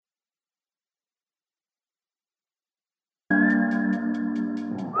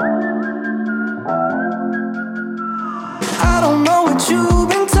I don't know what you've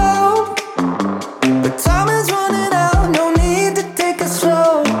been told, but time is running out. No need to take it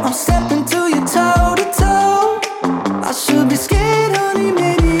slow. I'm stepping to you toe to toe. I should be scared, honey,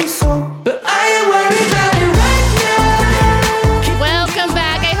 maybe so, but I ain't worried about it right now. Welcome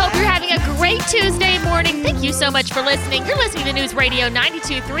back. I hope you're having a great Tuesday morning. Thank you so much for listening. You're listening to News Radio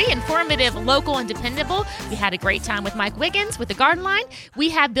 92.3, informative, local, and dependable. We had a great time with Mike Wiggins with the Garden Line. We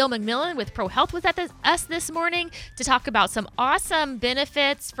have Bill McMilion with ProHealth with us this morning to talk about some awesome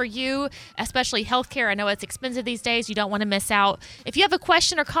benefits for you, especially healthcare. I know it's expensive these days. You don't want to miss out. If you have a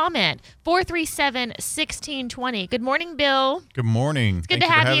question or comment, 437-1620. Good morning, Bill. Good morning. It's good to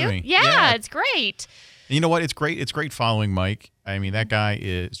have you. Me. Yeah, it's great. And you know what? It's great. It's great following Mike. I mean, that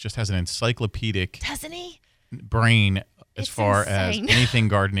guy just has an encyclopedic Doesn't he? brain as far insane. as anything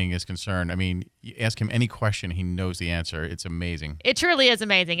gardening is concerned. I mean, you ask him any question, he knows the answer. It's amazing. It truly is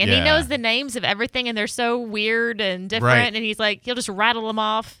amazing. And he knows the names of everything, and they're so weird and different. Right. And he'll just rattle them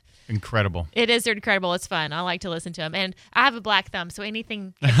off. Incredible. It is incredible. It's fun. I like to listen to him. And I have a black thumb, so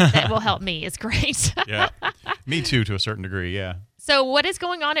anything that will help me is great. Yeah. Me too, to a certain degree, yeah. So what is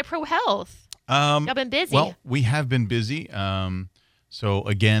going on at ProHealth? Y'all been busy. Well, we have been busy. So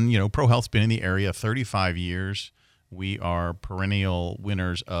again, ProHealth's been in the area 35 years. We are perennial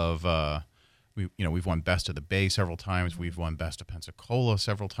winners of, we've won Best of the Bay several times. We've won Best of Pensacola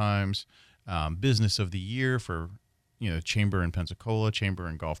several times. Business of the Year for, Chamber in Pensacola, Chamber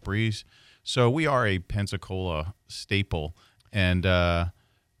in Gulf Breeze. So we are a Pensacola staple. And,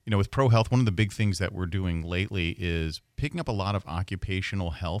 with ProHealth, one of the big things that we're doing lately is picking up a lot of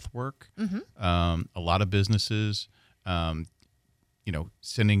occupational health work. Mm-hmm. A lot of businesses,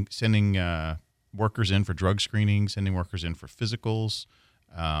 sending workers in for drug screening, sending workers in for physicals,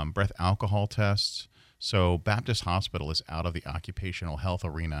 breath alcohol tests. So Baptist Hospital is out of the occupational health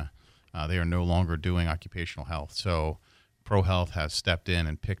arena. They are no longer doing occupational health. So ProHealth has stepped in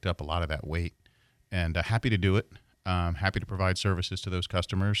and picked up a lot of that weight, and happy to do it. Happy to provide services to those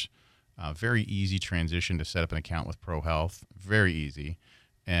customers. Very easy transition to set up an account with ProHealth. Very easy.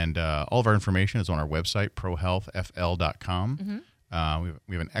 And all of our information is on our website, prohealthfl.com. Mm-hmm.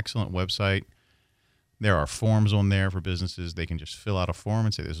 We have an excellent website. There are forms on there for businesses. They can just fill out a form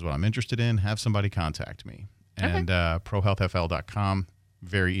and say, this is what I'm interested in. Have somebody contact me. And prohealthfl.com,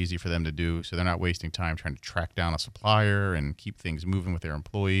 very easy for them to do. So they're not wasting time trying to track down a supplier and keep things moving with their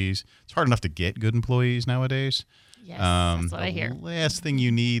employees. It's hard enough to get good employees nowadays. Yes, that's what I hear. The last thing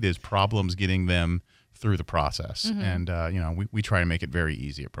you need is problems getting them through the process. Mm-hmm. And, we try to make it very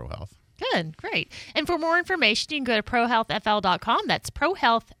easy at ProHealth. Good, great. And for more information, you can go to prohealthfl.com. That's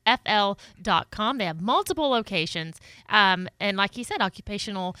prohealthfl.com. They have multiple locations. And like you said,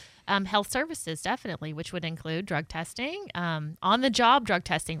 occupational health services, definitely, which would include drug testing, on-the-job drug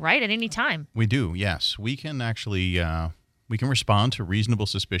testing, right, at any time. We do, yes. We can actually we can respond to reasonable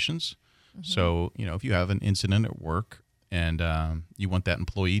suspicions. Mm-hmm. So, if you have an incident at work and you want that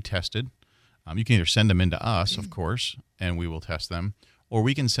employee tested, you can either send them into us, of course, and we will test them, or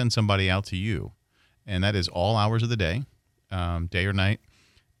we can send somebody out to you, and that is all hours of the day, day or night,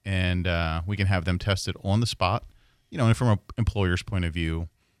 and we can have them tested on the spot. And from an employer's point of view,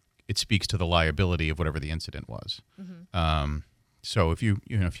 it speaks to the liability of whatever the incident was. Mm-hmm. So if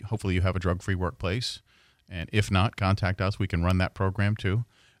hopefully you have a drug-free workplace, and if not, contact us. We can run that program too.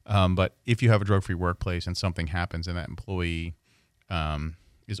 But if you have a drug-free workplace and something happens and that employee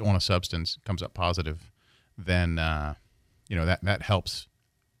is on a substance, comes up positive, then that helps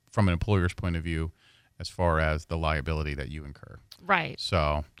from an employer's point of view as far as the liability that you incur. Right.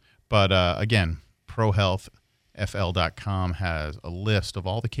 So, but again, prohealthfl.com has a list of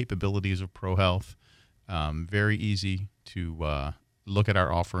all the capabilities of ProHealth. Very easy to look at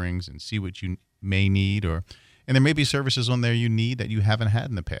our offerings and see what you may need, and there may be services on there you need that you haven't had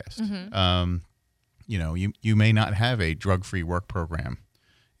in the past. Mm-hmm. You may not have a drug-free work program.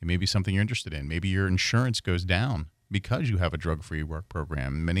 It may be something you're interested in. Maybe your insurance goes down because you have a drug-free work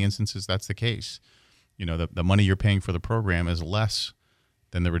program. In many instances, that's the case. The money you're paying for the program is less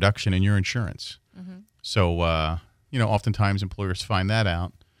than the reduction in your insurance. Mm-hmm. So, oftentimes employers find that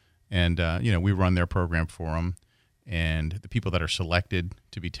out, and, we run their program for them. And the people that are selected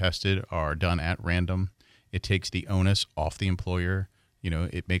to be tested are done at random. It takes the onus off the employer.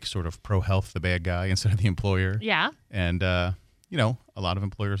 It makes sort of ProHealth the bad guy instead of the employer. Yeah. And, a lot of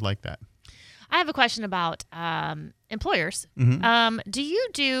employers like that. I have a question about employers. Mm-hmm. Do you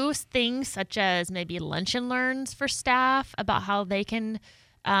do things such as maybe lunch and learns for staff about how they can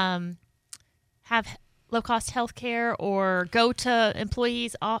have low-cost health care or go to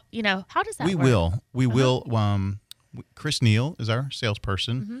employees? How does that work? We will. Chris Neal is our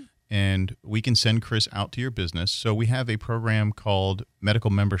salesperson, and we can send Chris out to your business. So we have a program called Medical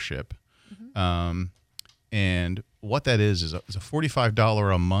Membership. And what that is a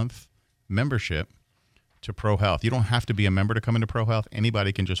 $45 a month membership to ProHealth. You don't have to be a member to come into ProHealth.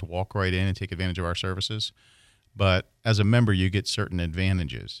 Anybody can just walk right in and take advantage of our services. But as a member, you get certain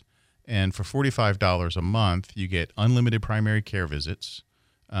advantages. And for $45 a month, you get unlimited primary care visits.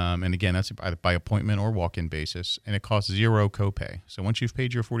 And again, that's by appointment or walk-in basis, and it costs zero copay. So once you've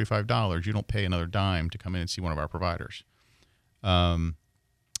paid your $45, you don't pay another dime to come in and see one of our providers.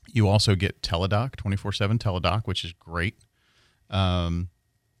 You also get Teledoc, 24/7 Teledoc, which is great.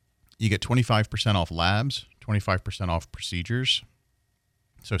 You get 25% off labs, 25% off procedures.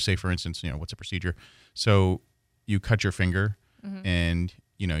 So say, for instance, what's a procedure? So you cut your finger and,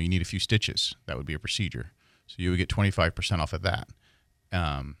 you need a few stitches. That would be a procedure. So you would get 25% off of that.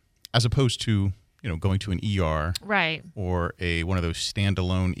 As opposed to, going to an ER right, or one of those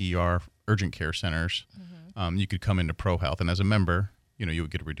standalone ER urgent care centers. You could come into ProHealth, and as a member, you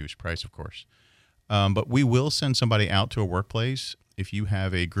would get a reduced price, of course. But we will send somebody out to a workplace if you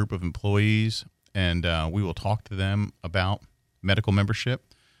have a group of employees, and we will talk to them about medical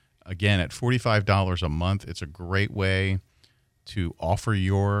membership. Again, at $45 a month, it's a great way to offer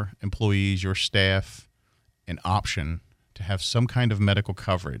your employees, your staff, an option to have some kind of medical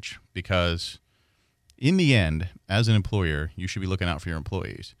coverage, because in the end, as an employer, you should be looking out for your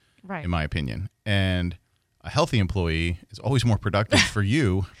employees, right, in my opinion. And a healthy employee is always more productive for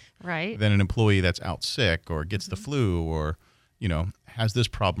you right, than an employee that's out sick or gets the flu or, has this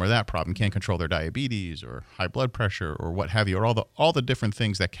problem or that problem, can't control their diabetes or high blood pressure or what have you, or all the different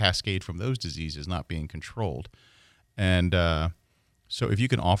things that cascade from those diseases not being controlled. And so if you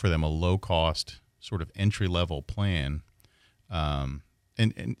can offer them a low-cost sort of entry-level plan,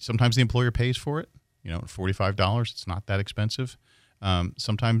 and sometimes the employer pays for it, $45, it's not that expensive.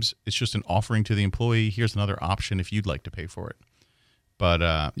 Sometimes it's just an offering to the employee. Here's another option if you'd like to pay for it. But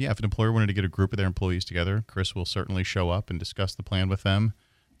if an employer wanted to get a group of their employees together, Chris will certainly show up and discuss the plan with them.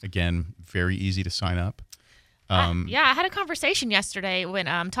 Again, very easy to sign up. I had a conversation yesterday when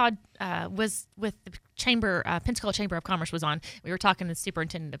Todd was with the Pensacola Chamber of Commerce was on. We were talking to the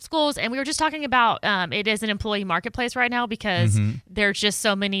superintendent of schools, and we were just talking about it is an employee marketplace right now because there's just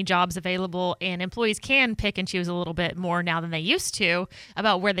so many jobs available, and employees can pick and choose a little bit more now than they used to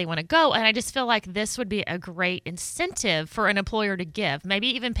about where they want to go. And I just feel like this would be a great incentive for an employer to give, maybe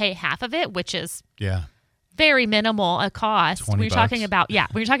even pay half of it, which is very minimal a cost when you're talking about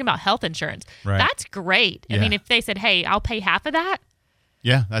health insurance. Right. That's great. Yeah. I mean, if they said, "Hey, I'll pay half of that,"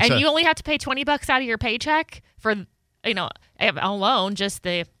 you only have to pay $20 out of your paycheck for alone just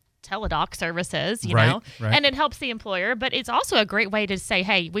the Teledoc services, right. and it helps the employer. But it's also a great way to say,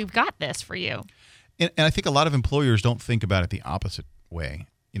 "Hey, we've got this for you." And I think a lot of employers don't think about it the opposite way.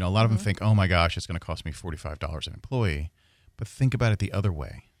 A lot of them think, "Oh my gosh, it's going to cost me $45 an employee," but think about it the other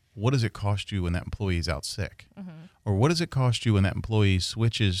way. What does it cost you when that employee is out sick? Or what does it cost you when that employee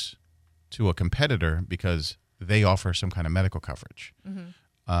switches to a competitor because they offer some kind of medical coverage?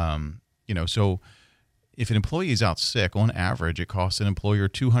 So if an employee is out sick, on average, it costs an employer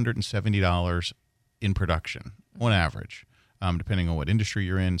 $270 in production, on average. Depending on what industry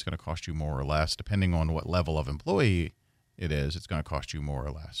you're in, it's going to cost you more or less. Depending on what level of employee it is, it's going to cost you more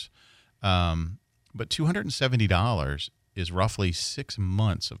or less. But $270 is roughly 6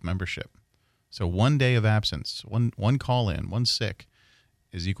 months of membership. So 1 day of absence, one call in, one sick,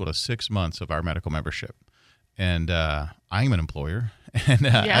 is equal to 6 months of our medical membership. And I'm an employer, and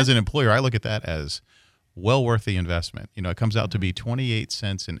as an employer, I look at that as well worth the investment. It comes out to be 28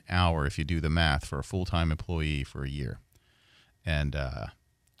 cents an hour if you do the math for a full-time employee for a year. And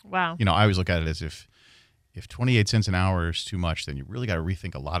wow, I always look at it as if 28 cents an hour is too much, then you really got to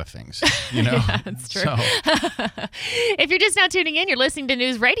rethink a lot of things, Yeah, that's true. So. If you're just now tuning in, you're listening to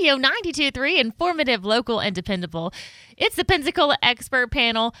News Radio 92.3, informative, local, and dependable. It's the Pensacola Expert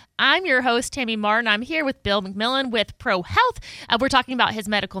Panel. I'm your host, Tammy Martin. I'm here with Bill McMilion with ProHealth. We're talking about his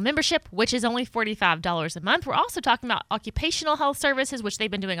medical membership, which is only $45 a month. We're also talking about occupational health services, which they've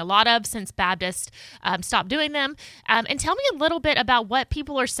been doing a lot of since Baptist stopped doing them. And tell me a little bit about what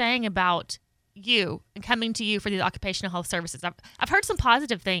people are saying about you and coming to you for these occupational health services. I've heard some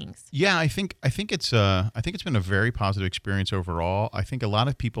positive things. Yeah, I think it's been a very positive experience overall. I think a lot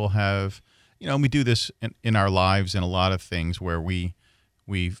of people have, and we do this in our lives in a lot of things where we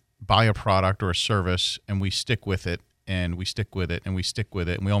buy a product or a service and we stick with it and we stick with it and we stick with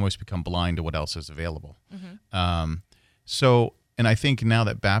it and we almost become blind to what else is available. And I think now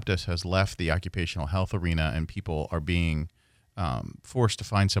that Baptist has left the occupational health arena and people are being forced to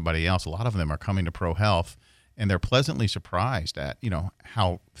find somebody else, a lot of them are coming to ProHealth, and they're pleasantly surprised at,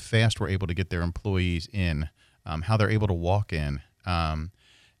 how fast we're able to get their employees in, how they're able to walk in,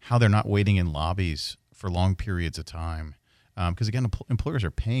 how they're not waiting in lobbies for long periods of time. Because, again, employers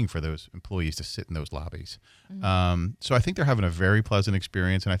are paying for those employees to sit in those lobbies. So I think they're having a very pleasant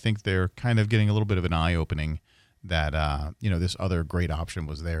experience, and I think they're kind of getting a little bit of an eye-opening that, this other great option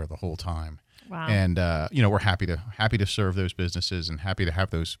was there the whole time. Wow. And, we're happy to serve those businesses and happy to have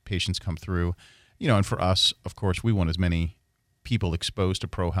those patients come through. And for us, of course, we want as many people exposed to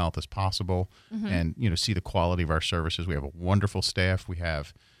ProHealth as possible and, see the quality of our services. We have a wonderful staff. We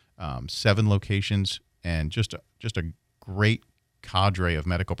have 7 locations and just a great cadre of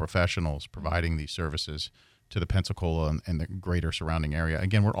medical professionals providing these services to the Pensacola and the greater surrounding area.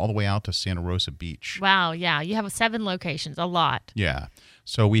 Again, we're all the way out to Santa Rosa Beach. Wow, yeah. You have 7 locations, a lot. Yeah.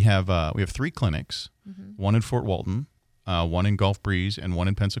 So we have 3 clinics, one in Fort Walton, one in Gulf Breeze, and one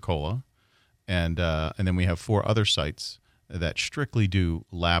in Pensacola. And then we have 4 other sites that strictly do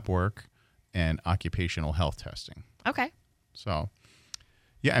lab work and occupational health testing. Okay. So,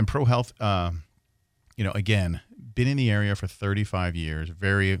 yeah, and ProHealth, again, been in the area for 35 years,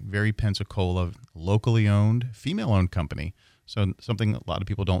 very, very Pensacola, locally owned, female-owned company. So something a lot of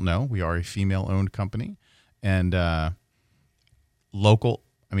people don't know, we are a female-owned company. And local,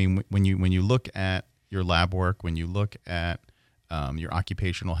 I mean, when you look at your lab work, when you look at your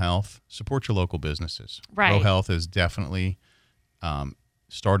occupational health, support your local businesses. Right. ProHealth is definitely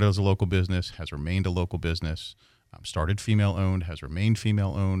started as a local business, has remained a local business, started female-owned, has remained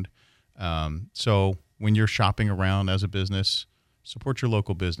female-owned. So when you're shopping around as a business, support your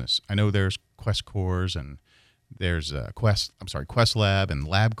local business. I know there's QuestCores and there's Quest Lab and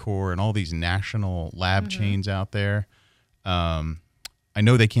LabCorp and all these national lab chains out there. I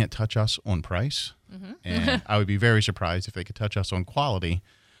know they can't touch us on price, and I would be very surprised if they could touch us on quality.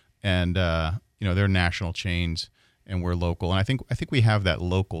 And they're national chains, and we're local. And I think we have that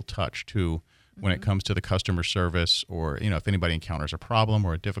local touch too when it comes to the customer service, or if anybody encounters a problem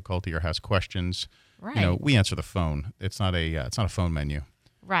or a difficulty or has questions. Right. We answer the phone. It's not a phone menu.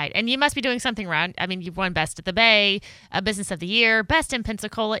 Right. And you must be doing something right. I mean, you've won Best of the Bay, Business of the Year, Best in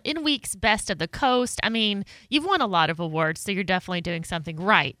Pensacola, In Week's Best of the Coast. I mean, you've won a lot of awards, so you're definitely doing something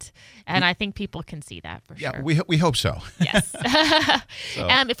right. And I think people can see that for sure. Yeah, we hope so. Yes.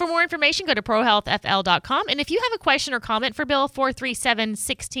 For more information, go to prohealthfl.com. And if you have a question or comment for Bill,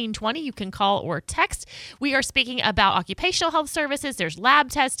 437-1620, you can call or text. We are speaking about occupational health services. There's lab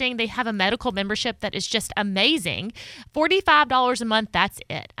testing. They have a medical membership that is just amazing. $45 a month, that's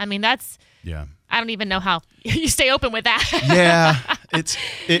it. I mean, I don't even know how you stay open with that. Yeah,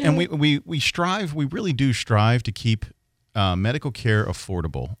 and we really do strive to keep medical care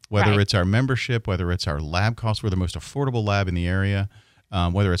affordable, whether it's our membership, whether it's our lab costs. We're the most affordable lab in the area,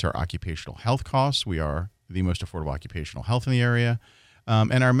 whether it's our occupational health costs. We are the most affordable occupational health in the area.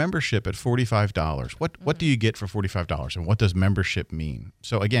 And our membership at $45. What do you get for $45, and what does membership mean?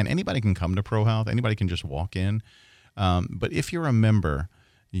 So again, anybody can come to ProHealth. Anybody can just walk in. But if you're a member,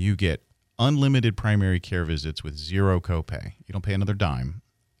 you get unlimited primary care visits with 0 copay. You don't pay another dime.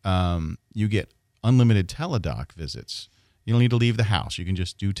 You get unlimited teledoc visits. You don't need to leave the house. You can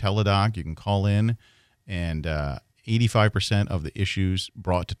just do teledoc. You can call in, and 85% of the issues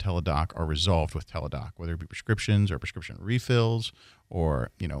brought to teledoc are resolved with teledoc, whether it be prescriptions or prescription refills,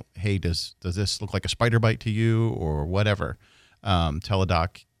 or hey, does this look like a spider bite to you, or whatever.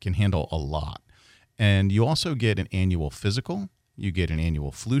 Teledoc can handle a lot. And you also get an annual physical. You get an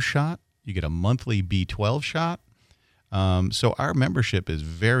annual flu shot. You get a monthly B12 shot. So our membership is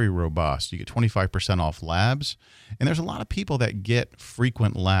very robust. You get 25% off labs. And there's a lot of people that get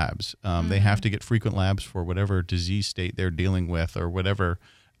frequent labs. They have to get frequent labs for whatever disease state they're dealing with, or whatever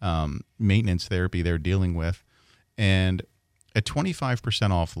maintenance therapy they're dealing with. And at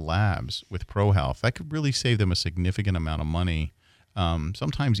 25% off labs with ProHealth, that could really save them a significant amount of money,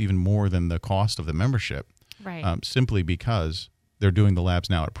 sometimes even more than the cost of the membership, simply because they're doing the labs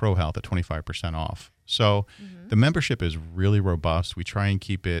now at ProHealth at 25% off. So the membership is really robust. We try and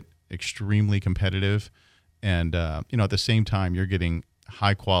keep it extremely competitive. And, at the same time, you're getting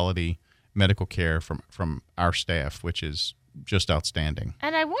high quality medical care from our staff, which is just outstanding.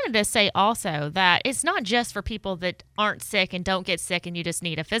 And I wanted to say also that it's not just for people that aren't sick and don't get sick and you just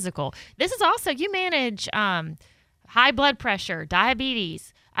need a physical. This is also, you manage high blood pressure,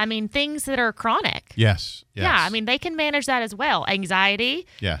 diabetes. I mean, things that are chronic. Yes. Yeah, I mean, they can manage that as well. Anxiety.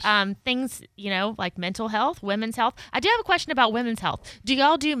 Yes. Things, like mental health, women's health. I do have a question about women's health. Do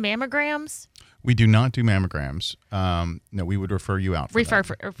y'all do mammograms? We do not do mammograms. No, we would refer you out for refer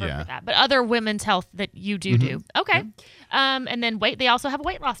that. for that. But other women's health that you do. Okay. And then they also have a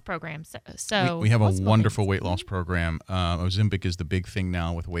weight loss program. So we have a wonderful weight loss program. Ozempic is the big thing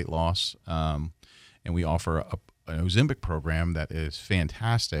now with weight loss. And we offer an Ozempic program that is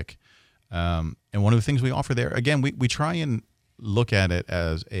fantastic. And one of the things we offer there, again, we try and look at it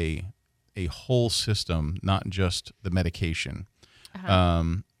as a whole system, not just the medication.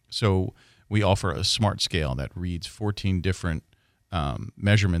 So we offer a smart scale that reads 14 different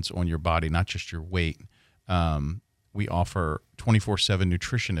measurements on your body, not just your weight. We offer 24/7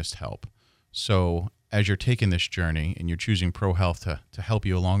 nutritionist help. So as you're taking this journey and you're choosing ProHealth to help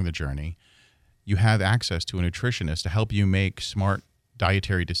you along the journey, you have access to a nutritionist to help you make smart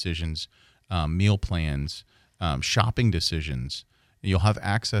dietary decisions, meal plans, shopping decisions. You'll have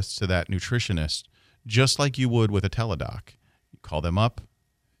access to that nutritionist just like you would with a teledoc. You call them up,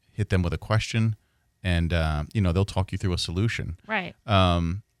 hit them with a question, and they'll talk you through a solution. Right.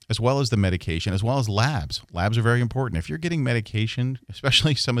 As well as the medication, as well as labs. Labs are very important. If you're getting medication,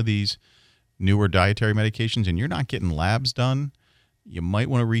 especially some of these newer dietary medications, and you're not getting labs done, you might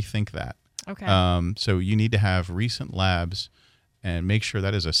want to rethink that. Okay. So you need to have recent labs and make sure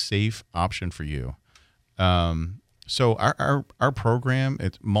that is a safe option for you. So our program,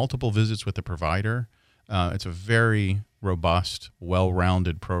 it's multiple visits with the provider. It's a very robust,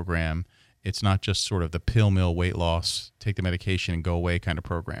 well-rounded program. It's not just sort of the pill mill weight loss, take the medication and go away kind of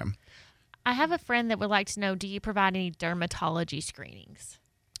program. I have a friend that would like to know, do you provide any dermatology screenings?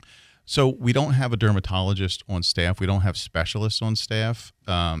 So we don't have a dermatologist on staff. We don't have specialists on staff.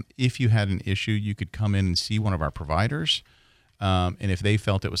 If you had an issue, you could come in and see one of our providers. And if they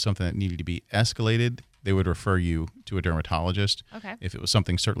felt it was something that needed to be escalated, they would refer you to a dermatologist. Okay. If it was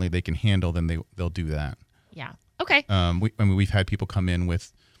something certainly they can handle, then they'll do that. Yeah. Okay. We've had people come in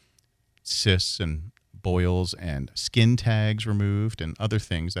with cysts and boils and skin tags removed and other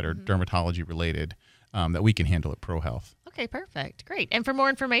things that are dermatology related that we can handle at ProHealth. Okay, perfect. Great. And for more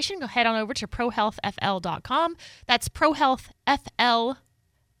information, go head on over to ProHealthFL.com. That's ProHealthFL,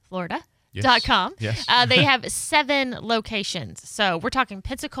 Florida. .com. Yes. They have 7 locations. So we're talking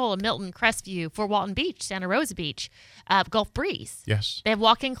Pensacola, Milton, Crestview, Fort Walton Beach, Santa Rosa Beach, Gulf Breeze. Yes. They have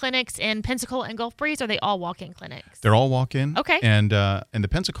walk-in clinics in Pensacola and Gulf Breeze, or are they all walk-in clinics? They're all walk-in. Okay. And the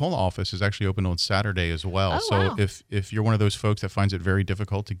Pensacola office is actually open on Saturday as well. Oh, so wow. if you're one of those folks that finds it very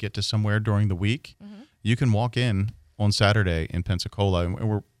difficult to get to somewhere during the week, you can walk in on Saturday in Pensacola.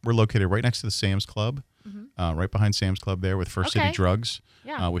 And we're located right next to the Sam's Club, right behind Sam's Club there with First City Drugs.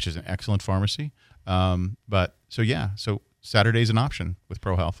 Yeah. Which is an excellent pharmacy. So Saturday's an option with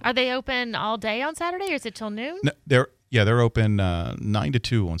ProHealth. Are they open all day on Saturday, or is it till noon? No, they're open 9 to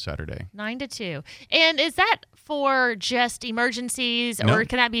 2 on Saturday. 9 to 2. And is that for just emergencies, or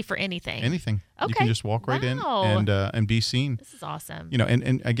can that be for anything? Anything. Okay. You can just walk right in and be seen. This is awesome.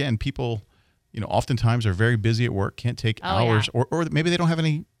 And again, people, oftentimes are very busy at work, can't take hours, or maybe they don't have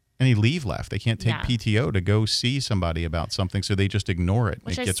any leave left. They can't take PTO to go see somebody about something, so they just ignore it.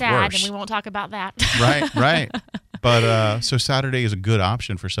 Which it is gets sad, worse. and we won't talk about that. Right. But so Saturday is a good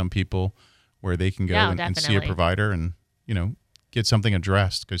option for some people where they can go and see a provider and, get something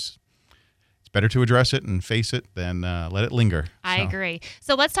addressed, because it's better to address it and face it than let it linger. I agree.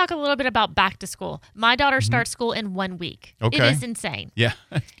 So let's talk a little bit about back to school. My daughter starts school in 1 week. Okay. It is insane. Yeah,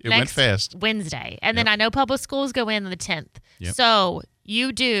 it went fast. Wednesday. And then I know public schools go in on the 10th. Yep. So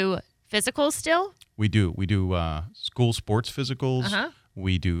you do physicals still? We do. We do school sports physicals. Uh-huh.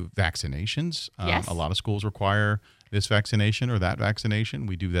 We do vaccinations. Yes. A lot of schools require this vaccination or that vaccination.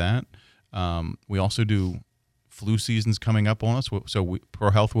 We do that. We also do flu season's coming up on us, so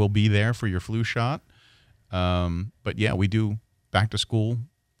ProHealth will be there for your flu shot. But yeah, we do back to school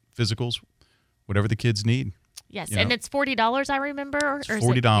physicals, whatever the kids need. Yes, and it's $40, I remember. It's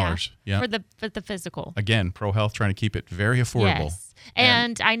 $40. For the physical. Again, ProHealth trying to keep it very affordable. Yes,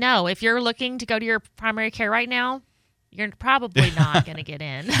 and I know if you're looking to go to your primary care right now, you're probably not going to get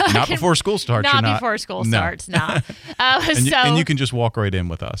in. Not before school starts. Not before school starts. Not. And you can just walk right in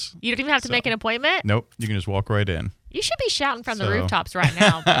with us. You don't even have to make an appointment. Nope, you can just walk right in. You should be shouting from the rooftops right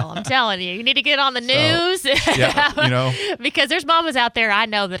now, Bill. I'm telling you. You need to get on the news. Because there's mamas out there I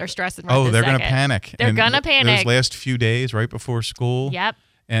know that are stressing right this they're going to second. panic. They're going to panic. Those last few days right before school. Yep.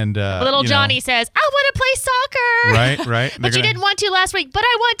 And little Johnny says, I want to play soccer. Right. But you didn't want to last week, but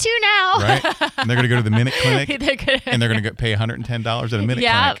I want to now. Right. And they're going to go to the Minute Clinic. and they're going to pay $110 at a Minute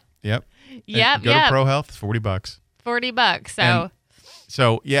Clinic. Yep. Yep. Go to ProHealth, $40. $40.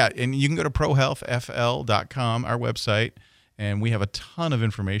 So yeah, and you can go to ProHealthFL.com, our website, and we have a ton of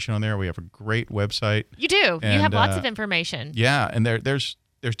information on there. We have a great website. You do. You have lots of information. Yeah, and there's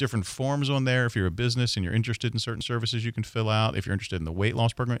There's different forms on there. If you're a business and you're interested in certain services, you can fill out. If you're interested in the weight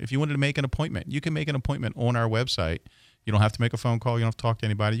loss program, if you wanted to make an appointment, you can make an appointment on our website. You don't have to make a phone call. You don't have to talk to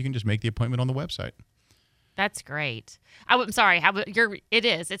anybody. You can just make the appointment on the website. That's great. I'm sorry. It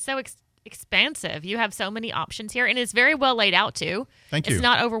is. It's so expansive. You have so many options here, and it's very well laid out too. Thank you. It's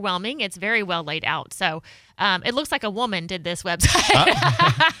not overwhelming. It's very well laid out. So it looks like a woman did this website.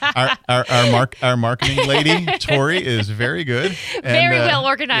 Our marketing lady, Tori, is very good. Very well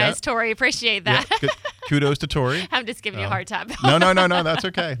organized, Tori. Appreciate that. Yeah, kudos to Tori. I'm just giving you a hard time. No. That's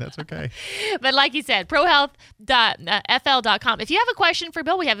okay. That's okay. But like you said, prohealth.fl.com. If you have a question for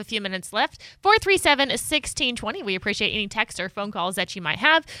Bill, we have a few minutes left. 437-1620. We appreciate any text or phone calls that you might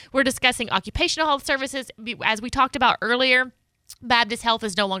have. We're discussing occupational health services. As we talked about earlier, Baptist Health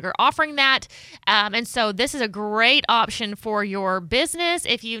is no longer offering that. And so this is a great option for your business.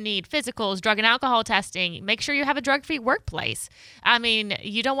 If you need physicals, drug and alcohol testing, make sure you have a drug-free workplace. I mean,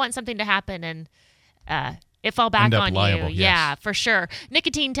 you don't want something to happen and it fall back on liable, you. yes. Yeah, for sure.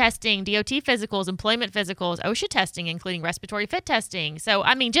 Nicotine testing, DOT physicals, employment physicals, OSHA testing, including respiratory fit testing. So,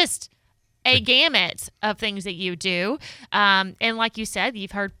 I mean, just a gamut of things that you do. And like you said,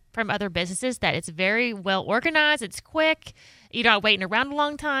 you've heard from other businesses that it's very well organized. It's quick. You're not waiting around a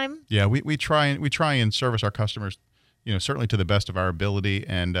long time. Yeah, we try and service our customers, certainly to the best of our ability.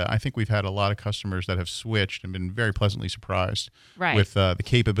 And I think we've had a lot of customers that have switched and been very pleasantly surprised with the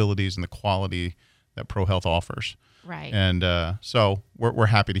capabilities and the quality that ProHealth offers. Right. And so we're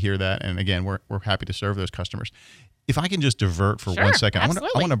happy to hear that. And again, we're happy to serve those customers. If I can just divert for 1 second, I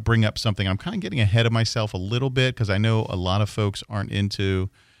want to bring up something. I'm kind of getting ahead of myself a little bit because I know a lot of folks aren't into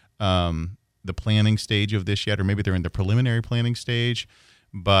the planning stage of this yet, or maybe they're in the preliminary planning stage.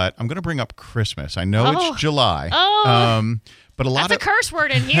 But I'm going to bring up Christmas. I know it's July, but that's a curse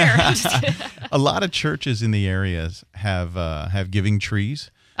word in here. A lot of churches in the areas have giving trees,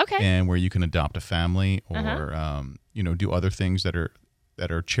 and where you can adopt a family or do other things that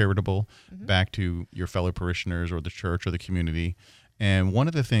are charitable back to your fellow parishioners or the church or the community. And one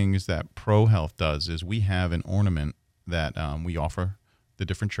of the things that ProHealth does is we have an ornament that we offer the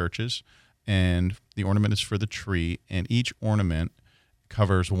different churches, and the ornament is for the tree, and each ornament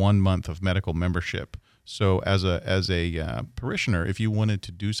covers 1 month of medical membership. So as a parishioner, if you wanted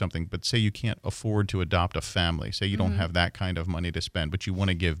to do something, but say you can't afford to adopt a family, say you don't have that kind of money to spend, but you want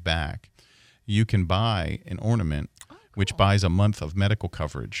to give back, you can buy an ornament which buys a month of medical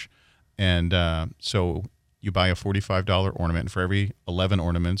coverage. And so you buy a $45 ornament, and for every 11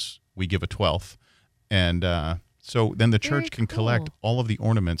 ornaments, we give a 12th. And so then the church can collect all of the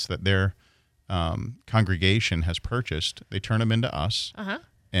ornaments that their congregation has purchased. They turn them into us,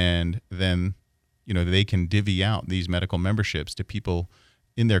 and then they can divvy out these medical memberships to people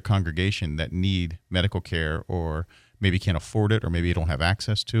in their congregation that need medical care or maybe can't afford it or maybe don't have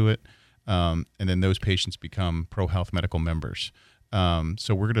access to it. And then those patients become ProHealth medical members.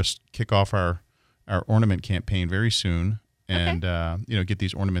 So we're going to kick off our ornament campaign very soon and get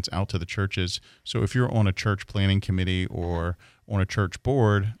these ornaments out to the churches. So if you're on a church planning committee or on a church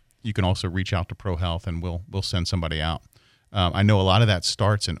board, you can also reach out to ProHealth and we'll send somebody out. I know a lot of that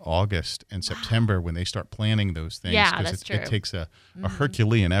starts in August and September when they start planning those things. Yeah, that's true. It takes a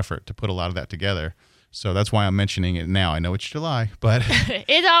Herculean effort to put a lot of that together. So that's why I'm mentioning it now. I know it's July, but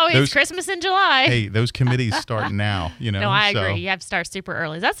it's always Christmas in July. Hey, those committees start now. No, I agree. You have to start super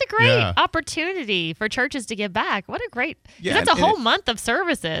early. That's a great opportunity for churches to give back. What a great! That's a whole month of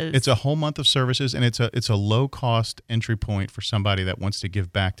services. It's a whole month of services, and it's a low cost entry point for somebody that wants to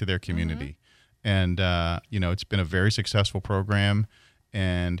give back to their community. And it's been a very successful program,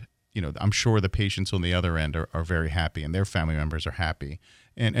 and I'm sure the patients on the other end are very happy, and their family members are happy.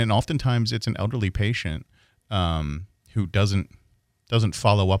 And oftentimes it's an elderly patient who doesn't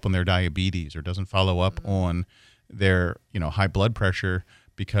follow up on their diabetes or doesn't follow up on their high blood pressure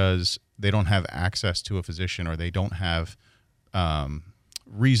because they don't have access to a physician or they don't have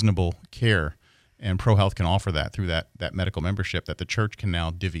reasonable care. And ProHealth can offer that through that medical membership that the church can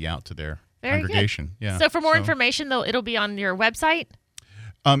now divvy out to their congregation. Good. Yeah. So for more information, though, it'll be on your website.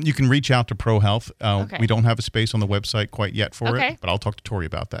 You can reach out to ProHealth. We don't have a space on the website quite yet for it, but I'll talk to Tori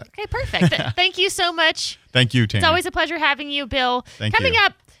about that. Okay, perfect. Thank you so much. Thank you, Tammy. It's always a pleasure having you, Bill. Coming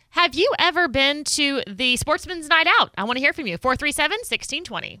up, have you ever been to the Sportsman's Night Out? I want to hear from you.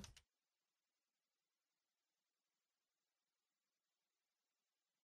 437-1620.